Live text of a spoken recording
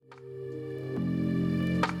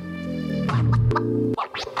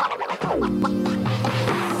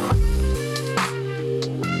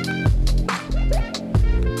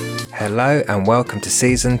Hello and welcome to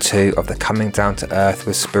Season 2 of the Coming Down to Earth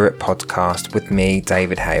with Spirit podcast with me,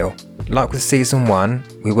 David Hale. Like with Season 1,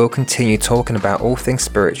 we will continue talking about all things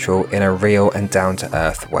spiritual in a real and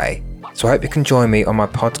down-to-earth way. So I hope you can join me on my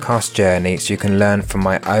podcast journey so you can learn from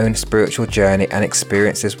my own spiritual journey and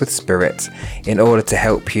experiences with spirit in order to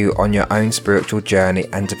help you on your own spiritual journey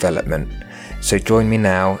and development. So join me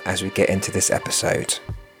now as we get into this episode.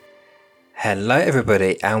 Hello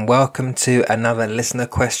everybody and welcome to another listener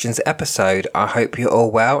questions episode. I hope you're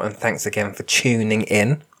all well and thanks again for tuning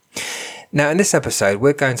in. Now in this episode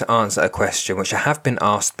we're going to answer a question which I have been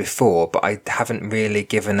asked before, but I haven't really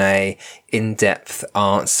given a in-depth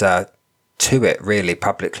answer to it really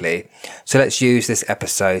publicly. So let's use this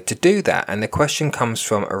episode to do that. And the question comes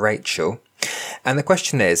from Rachel. And the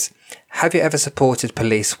question is, have you ever supported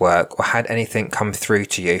police work or had anything come through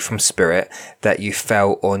to you from spirit that you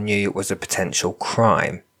felt or knew was a potential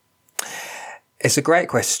crime? It's a great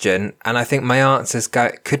question, and I think my answers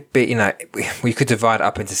could be, we could divide it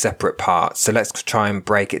up into separate parts. So let's try and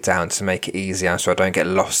break it down to make it easier so I don't get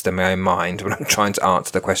lost in my own mind when I'm trying to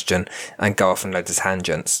answer the question and go off on loads of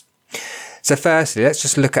tangents. So firstly, let's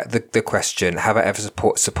just look at the question, have I ever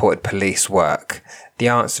supported police work? The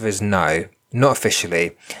answer is no, not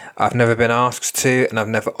officially. I've never been asked to, and I've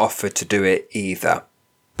never offered to do it either.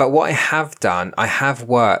 But what I have done, I have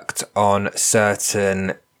worked on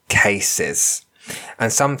certain cases.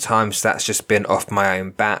 And sometimes that's just been off my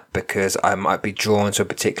own bat because I might be drawn to a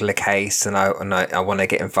particular case and I want to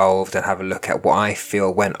get involved and have a look at what I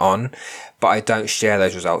feel went on, but I don't share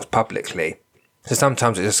those results publicly. So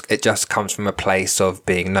sometimes it just comes from a place of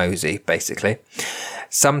being nosy, basically.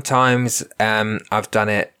 Sometimes I've done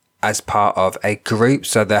it as part of a group.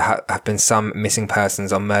 So there have been some missing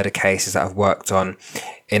persons on murder cases that I've worked on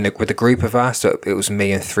with a group of us. So it was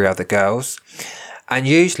me and 3 other girls. And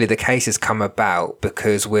usually the cases come about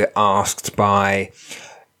because we're asked by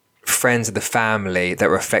friends of the family that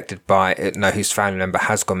were affected by whose family member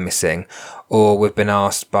has gone missing, or we've been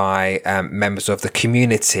asked by members of the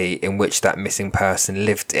community in which that missing person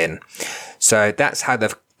lived in. So that's how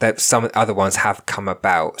some other ones have come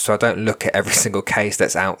about. So I don't look at every single case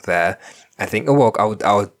that's out there and think,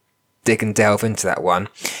 I'll dig and delve into that one.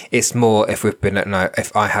 It's more if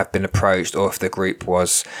if I have been approached or if the group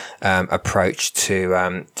was approached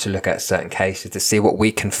to look at certain cases to see what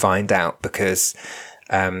we can find out, because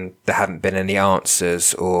there haven't been any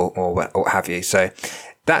answers or what have you. So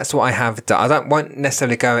that's what I have done. I won't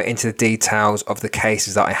necessarily go into the details of the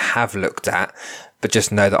cases that I have looked at, but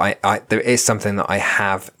just know that there is something that I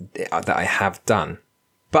have done.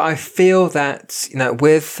 But I feel that,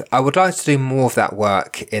 I would like to do more of that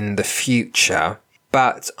work in the future,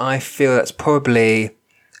 but I feel that's probably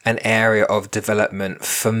an area of development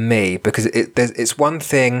for me, because it's one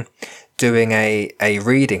thing doing a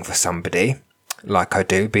reading for somebody, like I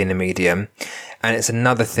do, being a medium, and it's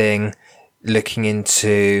another thing looking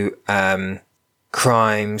into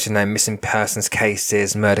crimes, missing persons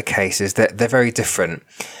cases, murder cases. They're very different.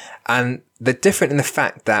 And they're different in the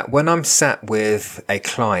fact that when I'm sat with a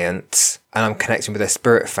client and I'm connecting with their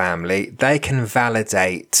spirit family, they can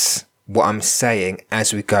validate what I'm saying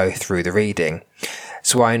as we go through the reading.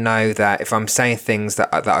 So I know that if I'm saying things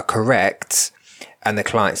that are correct and the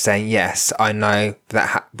client's saying yes, I know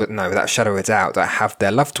that, without a shadow of a doubt, that I have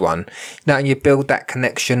their loved one. And you build that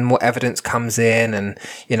connection, more evidence comes in and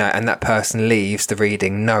that person leaves the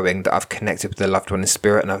reading knowing that I've connected with their loved one in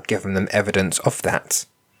spirit and I've given them evidence of that.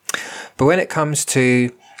 But when it comes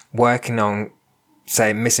to working on,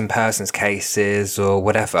 say, missing persons cases or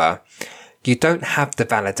whatever, you don't have the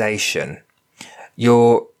validation.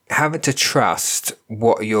 You're having to trust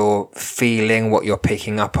what you're feeling, what you're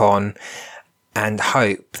picking up on, and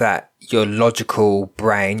hope that your logical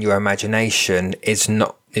brain, your imagination is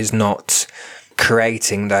not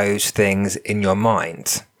creating those things in your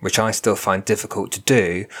mind, which I still find difficult to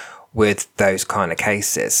do with those kind of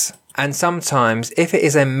cases. And sometimes, if it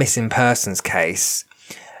is a missing persons case,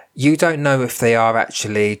 you don't know if they are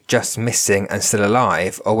actually just missing and still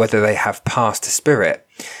alive or whether they have passed to spirit.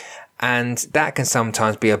 And that can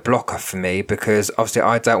sometimes be a blocker for me because obviously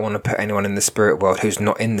I don't want to put anyone in the spirit world who's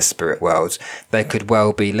not in the spirit world. They could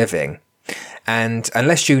well be living. And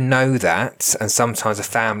unless you know that, and sometimes the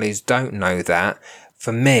families don't know that,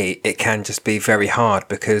 for me, it can just be very hard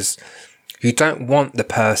because you don't want the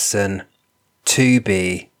person to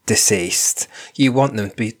be deceased. You want them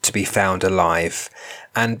to be found alive.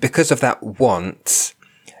 And because of that want,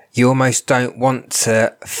 you almost don't want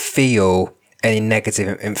to feel any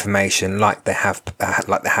negative information like they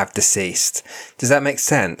have deceased. Does that make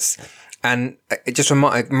sense? And it just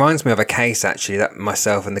reminds me of a case actually that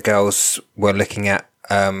myself and the girls were looking at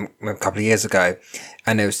a couple of years ago,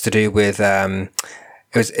 and it was to do with it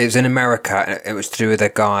was in America. It was to do with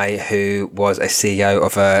a guy who was a CEO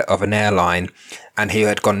of an airline, and he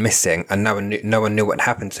had gone missing, and no one knew what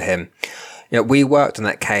happened to him. We worked on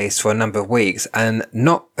that case for a number of weeks, and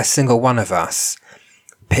not a single one of us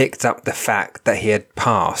picked up the fact that he had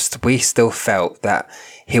passed. We still felt that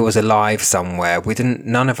he was alive somewhere.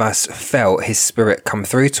 None of us felt his spirit come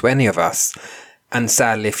through to any of us. And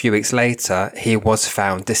sadly, a few weeks later, he was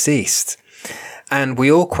found deceased. And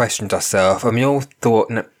we all questioned ourselves, and we all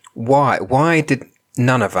thought, why did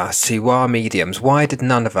none of us who are mediums, why did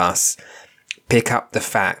none of us pick up the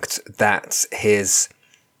fact that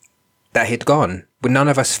he'd gone? But none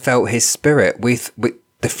of us felt his spirit.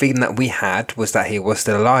 The feeling that we had was that he was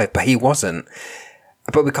still alive, but he wasn't.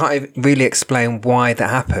 But we can't really explain why that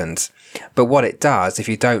happened. But what it does, if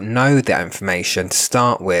you don't know that information to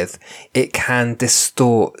start with, it can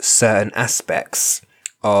distort certain aspects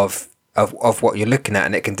of what you're looking at,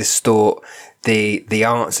 and it can distort the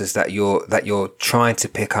answers that you're trying to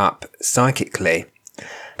pick up psychically.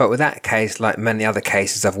 But with that case, like many other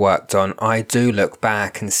cases I've worked on, I do look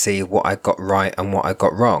back and see what I got right and what I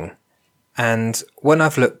got wrong. And when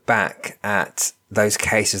I've looked back at those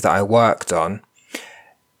cases that I worked on,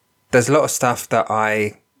 there's a lot of stuff that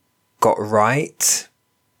I got right,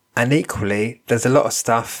 and equally, there's a lot of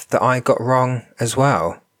stuff that I got wrong as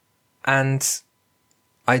well. And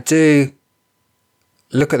I do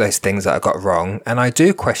look at those things that I got wrong, and I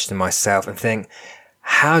do question myself and think,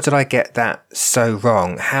 how did I get that so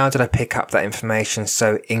wrong? How did I pick up that information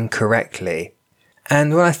so incorrectly?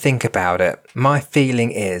 And when I think about it, my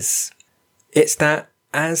feeling is, it's that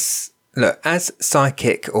as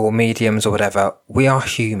psychic or mediums or whatever, we are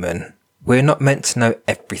human. We're not meant to know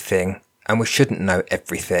everything, and we shouldn't know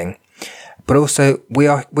everything. But also,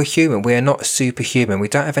 we're human. We are not superhuman. We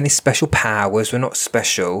don't have any special powers. We're not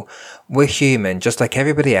special. We're human, just like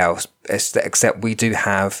everybody else, except we do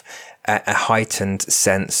have a heightened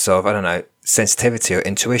sense of, sensitivity or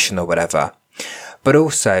intuition or whatever. But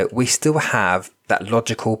also, we still have that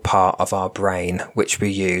logical part of our brain, which we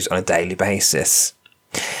use on a daily basis.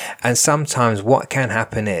 And sometimes what can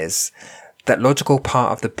happen is that logical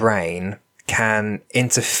part of the brain can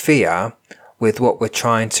interfere with what we're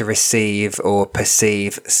trying to receive or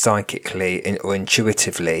perceive psychically or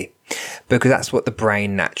intuitively, because that's what the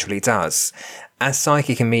brain naturally does. As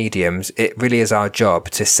psychic and mediums, it really is our job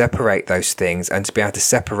to separate those things and to be able to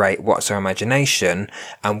separate what's our imagination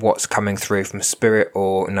and what's coming through from spirit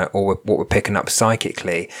or what we're picking up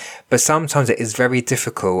psychically. But sometimes it is very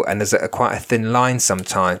difficult, and there's quite a thin line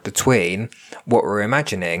sometimes between what we're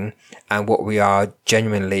imagining and what we are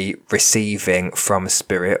genuinely receiving from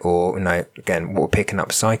spirit or, again, what we're picking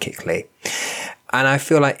up psychically. And I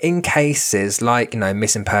feel like in cases like,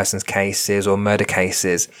 missing persons cases or murder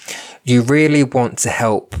cases, you really want to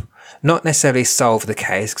help, not necessarily solve the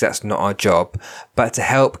case, because that's not our job, but to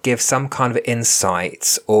help give some kind of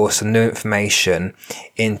insight or some new information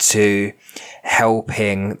into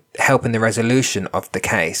helping the resolution of the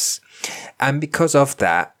case. And because of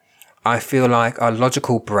that, I feel like our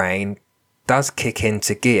logical brain does kick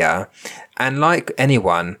into gear. And like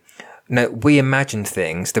anyone, we imagine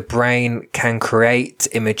things. The brain can create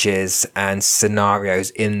images and scenarios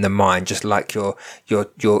in the mind, just like you're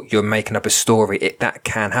making up a story. That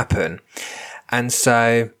can happen. And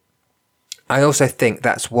so I also think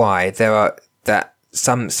that's why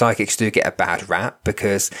some psychics do get a bad rap,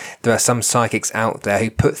 because there are some psychics out there who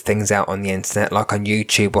put things out on the internet, like on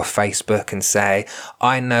YouTube or Facebook, and say,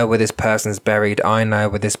 I know where this person's buried. I know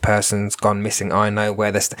where this person's gone missing. I know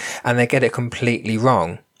where this, and they get it completely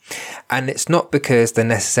wrong. And it's not because they're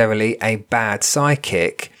necessarily a bad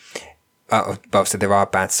psychic. Obviously, there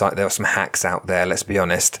are some hacks out there, let's be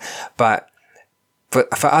honest. But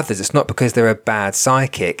for others, it's not because they're a bad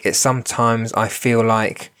psychic. It's sometimes I feel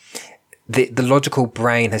like the logical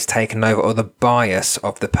brain has taken over, or the bias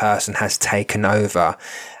of the person has taken over,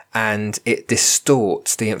 and it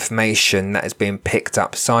distorts the information that is being picked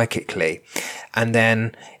up psychically. And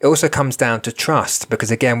then it also comes down to trust,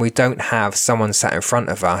 because again, we don't have someone sat in front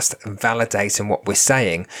of us validating what we're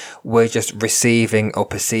saying. We're just receiving or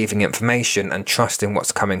perceiving information and trusting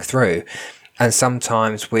what's coming through. And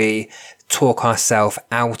sometimes we talk ourselves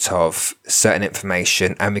out of certain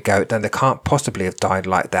information and we go, no, they can't possibly have died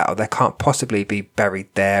like that, or they can't possibly be buried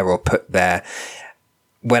there or put there,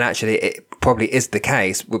 when actually it probably is the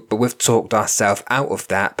case. But we've talked ourselves out of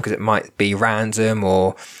that because it might be random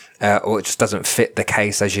or or it just doesn't fit the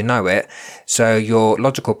case as you know it. So your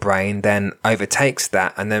logical brain then overtakes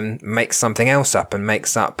that and then makes something else up and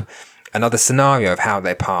makes up another scenario of how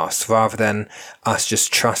they passed, rather than us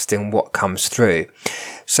just trusting what comes through.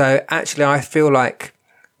 So actually, I feel like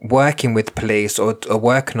working with police or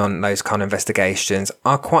working on those kind of investigations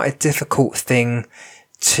are quite a difficult thing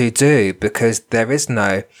to do, because there is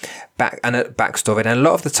no backstory. And a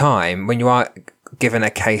lot of the time when you are given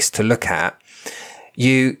a case to look at,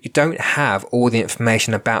 you don't have all the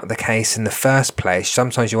information about the case in the first place.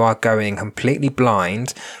 Sometimes you are going completely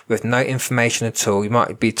blind with no information at all. You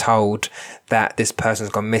might be told that this person's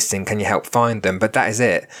gone missing, can you help find them? But that is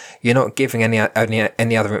it. You're not giving any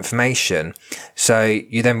other information. So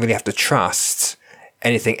you then really have to trust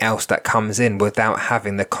anything else that comes in without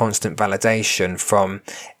having the constant validation from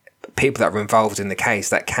people that are involved in the case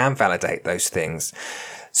that can validate those things.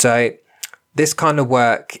 So this kind of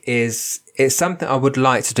work it's something I would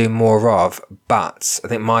like to do more of, but I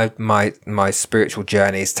think my spiritual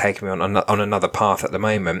journey is taking me on another path at the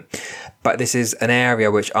moment. But this is an area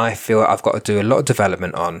which I feel I've got to do a lot of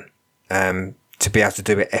development on, to be able to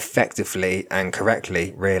do it effectively and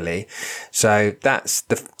correctly, really. So that's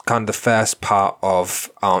the kind of the first part of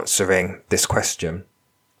answering this question.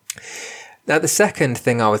 Now, the second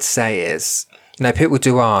thing I would say is, people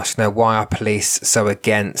do ask, why are police so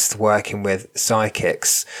against working with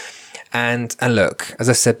psychics? And look, as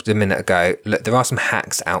I said a minute ago, look, there are some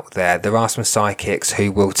hacks out there. There are some psychics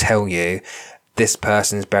who will tell you this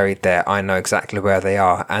person's buried there. I know exactly where they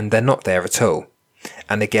are, and they're not there at all.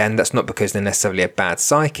 And again, that's not because they're necessarily a bad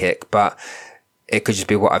psychic, but it could just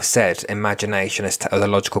be what I've said. Imagination or the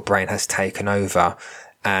logical brain has taken over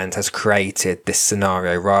and has created this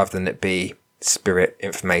scenario rather than it be spirit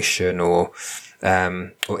information or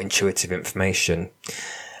intuitive information.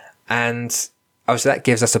 And obviously that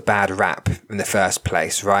gives us a bad rap in the first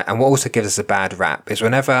place, right? And what also gives us a bad rap is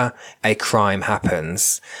whenever a crime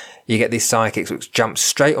happens, you get these psychics which jump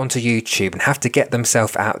straight onto YouTube and have to get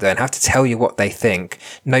themselves out there and have to tell you what they think.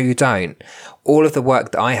 No, you don't. All of the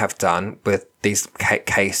work that I have done with these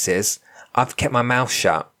cases, I've kept my mouth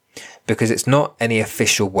shut, because it's not any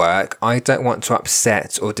official work. I don't want to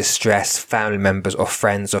upset or distress family members or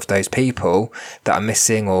friends of those people that are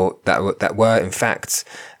missing or that were in fact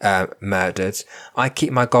murdered. I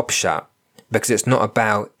keep my gob shut, because it's not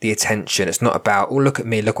about the attention. It's not about, oh, look at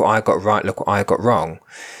me, look what I got right, look what I got wrong.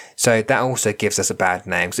 So that also gives us a bad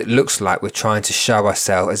name, because it looks like we're trying to show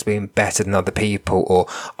ourselves as being better than other people, or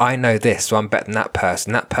I know this, so I'm better than that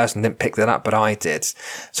person. That person didn't pick that up, but I did.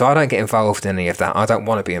 So I don't get involved in any of that. I don't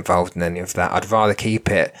want to be involved in any of that. I'd rather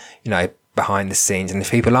keep it, behind the scenes. And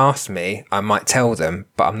if people ask me, I might tell them,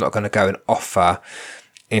 but I'm not going to go and offer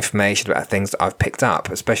information about things that I've picked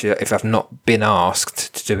up, especially if I've not been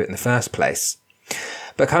asked to do it in the first place.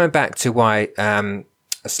 But coming back to why,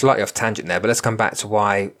 slightly off tangent there, but let's come back to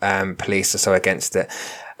why police are so against it.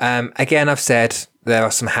 Again, I've said there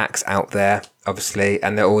are some hacks out there, obviously,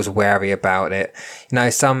 and they're always wary about it.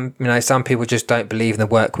 Some people just don't believe in the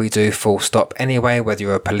work we do, full stop, anyway, whether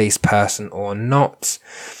you're a police person or not.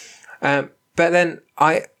 But then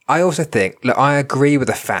I also think, look, I agree with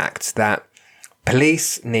the fact that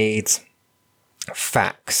police need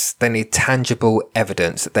facts. They need tangible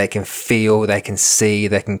evidence that they can feel, they can see,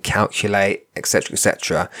 they can calculate, etc.,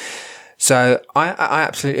 etc. So I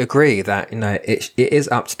absolutely agree that it is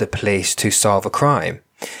up to the police to solve a crime.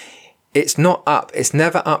 It's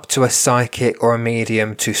never up to a psychic or a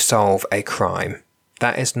medium to solve a crime.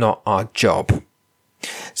 That is not our job.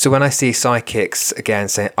 So when I see psychics again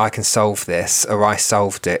saying, I can solve this, or I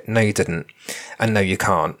solved it, no you didn't, and no you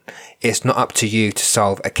can't. It's not up to you to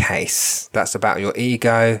solve a case. That's about your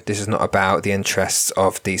ego. This is not about the interests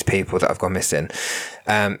of these people that have gone missing.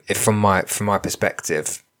 From my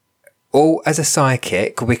perspective, or as a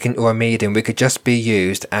psychic, or a medium, we could just be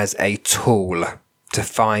used as a tool to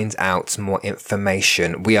find out more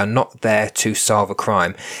information. We are not there to solve a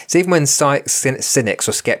crime. So even when cynics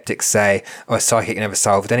or skeptics say, oh, a psychic never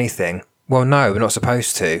solved anything. Well, no, we're not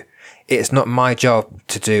supposed to. It's not my job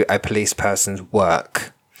to do a police person's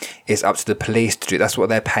work. It's up to the police to do. That's what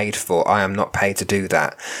they're paid for. I am not paid to do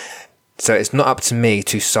that. So it's not up to me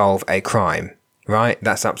to solve a crime, right?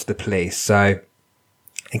 That's up to the police. So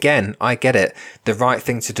again, I get it. The right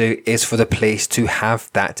thing to do is for the police to have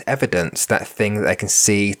that evidence, that thing that they can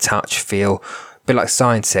see, touch, feel. A bit like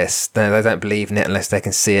scientists. They don't believe in it unless they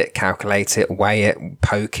can see it, calculate it, weigh it,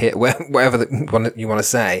 poke it, whatever you want to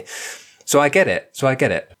say. So I get it.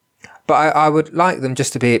 But But I would like them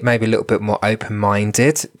just to be maybe a little bit more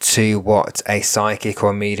open-minded to what a psychic or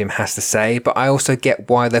a medium has to say. But I also get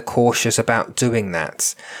why they're cautious about doing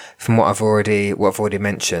that, from what I've already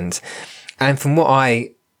mentioned, and from what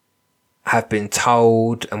I have been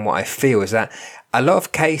told and what I feel is that a lot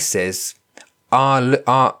of cases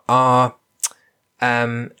are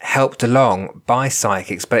helped along by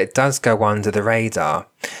psychics, but it does go under the radar,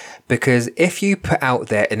 because if you put out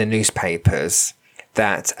there in the newspapers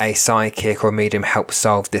that a psychic or a medium helped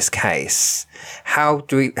solve this case, how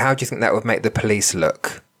do you think that would make the police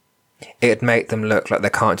look? It'd make them look like they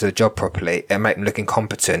can't do the job properly. It'd make them look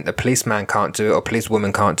incompetent. A policeman can't do it, or a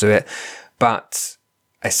policewoman can't do it, but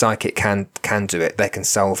a psychic can do it. They can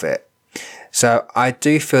solve it. So I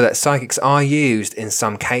do feel that psychics are used in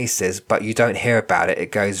some cases, but you don't hear about it.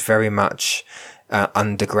 It goes very much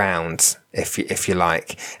underground, if you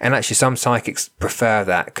like. And actually, some psychics prefer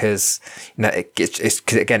that because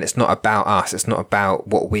it's not about us. It's not about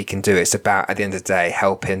what we can do. It's about, at the end of the day,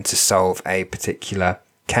 helping to solve a particular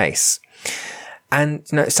case. And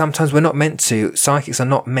sometimes psychics are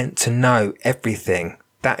not meant to know everything.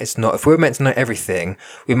 That is not, if we're meant to know everything,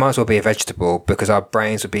 we might as well be a vegetable, because our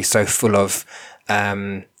brains would be so full of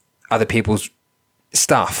other people's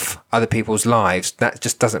stuff, other people's lives. That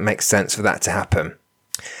just doesn't make sense for that to happen.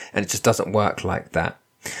 And it just doesn't work like that.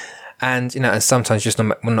 And, and sometimes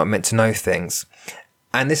we're not meant to know things.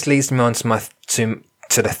 And this leads me on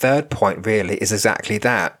to the third point, really, is exactly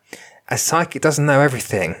that. A psychic doesn't know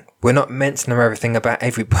everything. We're not meant to know everything about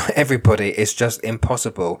everybody. It's just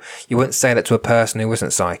impossible. You wouldn't say that to a person who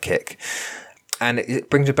wasn't psychic. And it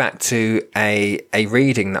brings me back to a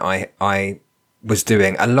reading that I was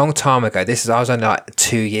doing a long time ago. I was only like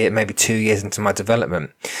 2 years into my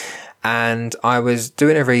development. And I was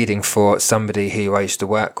doing a reading for somebody who I used to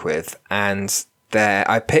work with. And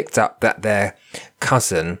I picked up that their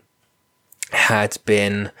cousin had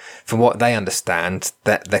been, from what they understand,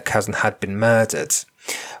 that their cousin had been murdered.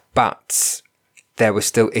 But there were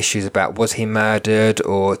still issues about, was he murdered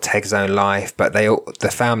or take his own life? But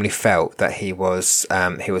the family felt that he was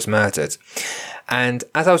murdered. And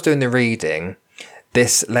as I was doing the reading,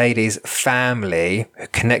 this lady's family,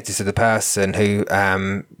 connected to the person who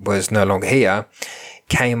was no longer here,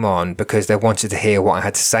 came on because they wanted to hear what I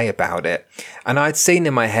had to say about it. And I'd seen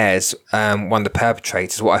in my head one of the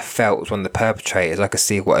perpetrators, what I felt was one of the perpetrators. I could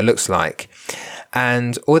see what it looks like.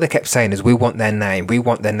 And all they kept saying is, we want their name. We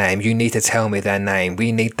want their name. You need to tell me their name.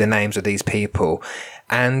 We need the names of these people.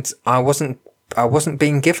 And I wasn't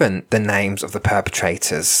being given the names of the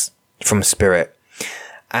perpetrators from spirit.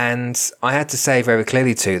 And I had to say very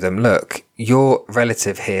clearly to them, look, your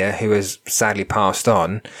relative here, who has sadly passed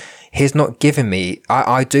on, he's not given me,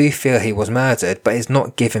 I do feel he was murdered, but he's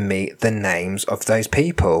not given me the names of those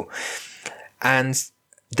people. And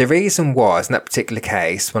the reason was, in that particular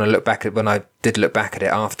case, when I did look back at it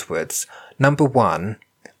afterwards, number one,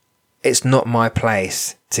 it's not my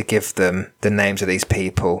place to give them the names of these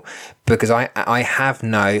people, because I have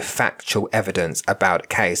no factual evidence about a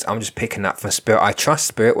case. I'm just picking up from spirit. I trust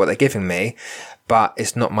spirit, what they're giving me, but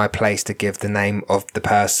it's not my place to give the name of the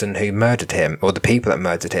person who murdered him or the people that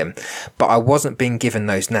murdered him. But I wasn't being given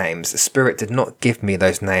those names. Spirit did not give me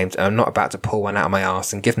those names, and I'm not about to pull one out of my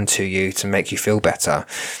arse and give them to you to make you feel better.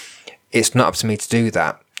 It's not up to me to do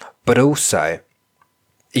that. But also,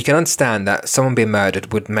 you can understand that someone being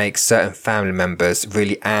murdered would make certain family members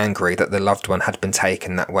really angry that their loved one had been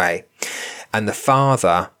taken that way. And the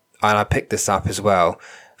father, and I picked this up as well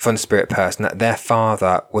from the spirit person, that their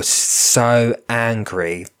father was so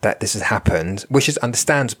angry that this has happened, which is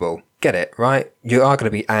understandable. Get it, right? You are going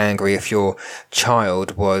to be angry if your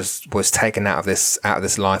child was taken out of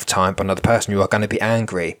this lifetime by another person. You are going to be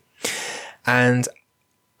angry. And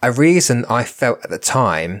a reason I felt at the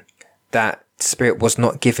time that spirit was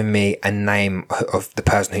not giving me a name of the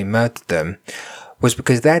person who murdered them was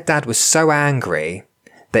because their dad was so angry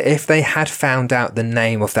that if they had found out the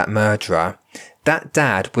name of that murderer, that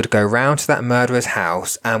dad would go round to that murderer's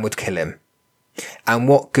house and would kill him. And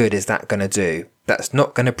what good is that going to do? That's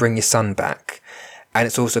not going to bring your son back. And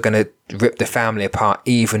it's also going to rip the family apart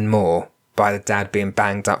even more by the dad being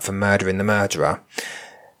banged up for murdering the murderer.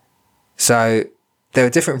 So there are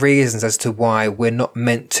different reasons as to why we're not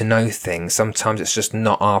meant to know things. Sometimes it's just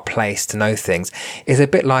not our place to know things. It's a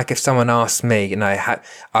bit like if someone asks me,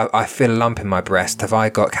 I feel a lump in my breast. Have I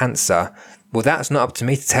got cancer? Well, that's not up to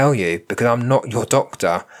me to tell you, because I'm not your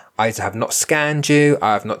doctor. I have not scanned you.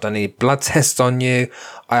 I have not done any blood tests on you.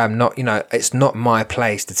 I am not, it's not my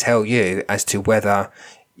place to tell you as to whether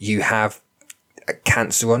you have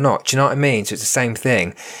cancer or not. Do you know what I mean? So it's the same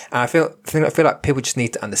thing. And I feel like people just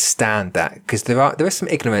need to understand that, because there is some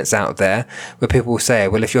ignorance out there where people will say,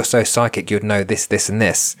 well, if you're so psychic, you'd know this, this and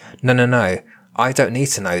this. No. I don't need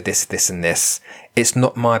to know this, this and this. It's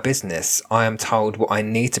not my business. I am told what I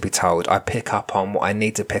need to be told. I pick up on what I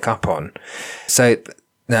need to pick up on. So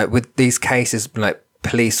with these cases like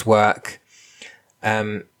police work,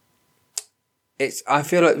 I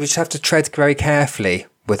feel like we just have to tread very carefully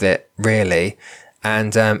with it, really.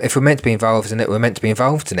 And if we're meant to be involved in it, we're meant to be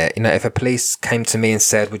involved in it. If a police came to me and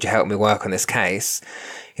said, would you help me work on this case?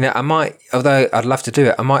 I might, although I'd love to do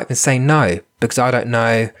it, I might even say no, because I don't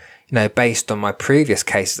know, based on my previous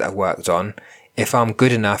cases that I've worked on, if I'm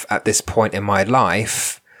good enough at this point in my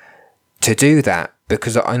life to do that.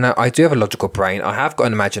 Because I know I do have a logical brain. I have got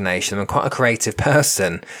an imagination. I'm quite a creative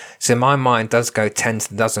person. So my mind does go 10 to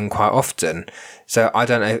the dozen quite often. So I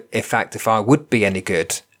don't know, in fact, if I would be any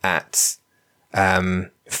good at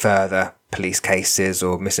further police cases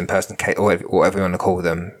or missing person case, or whatever you want to call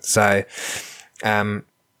them. So I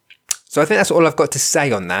think that's all I've got to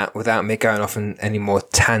say on that without me going off on any more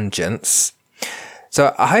tangents.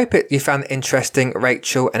 So I hope you found it interesting,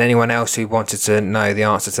 Rachel, and anyone else who wanted to know the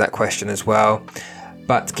answer to that question as well.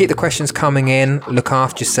 But keep the questions coming in, look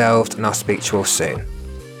after yourselves, and I'll speak to you all soon.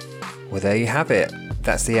 Well, there you have it.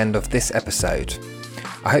 That's the end of this episode.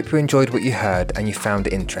 I hope you enjoyed what you heard and you found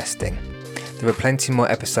it interesting. There are plenty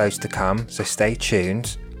more episodes to come, so stay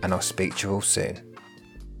tuned, and I'll speak to you all soon.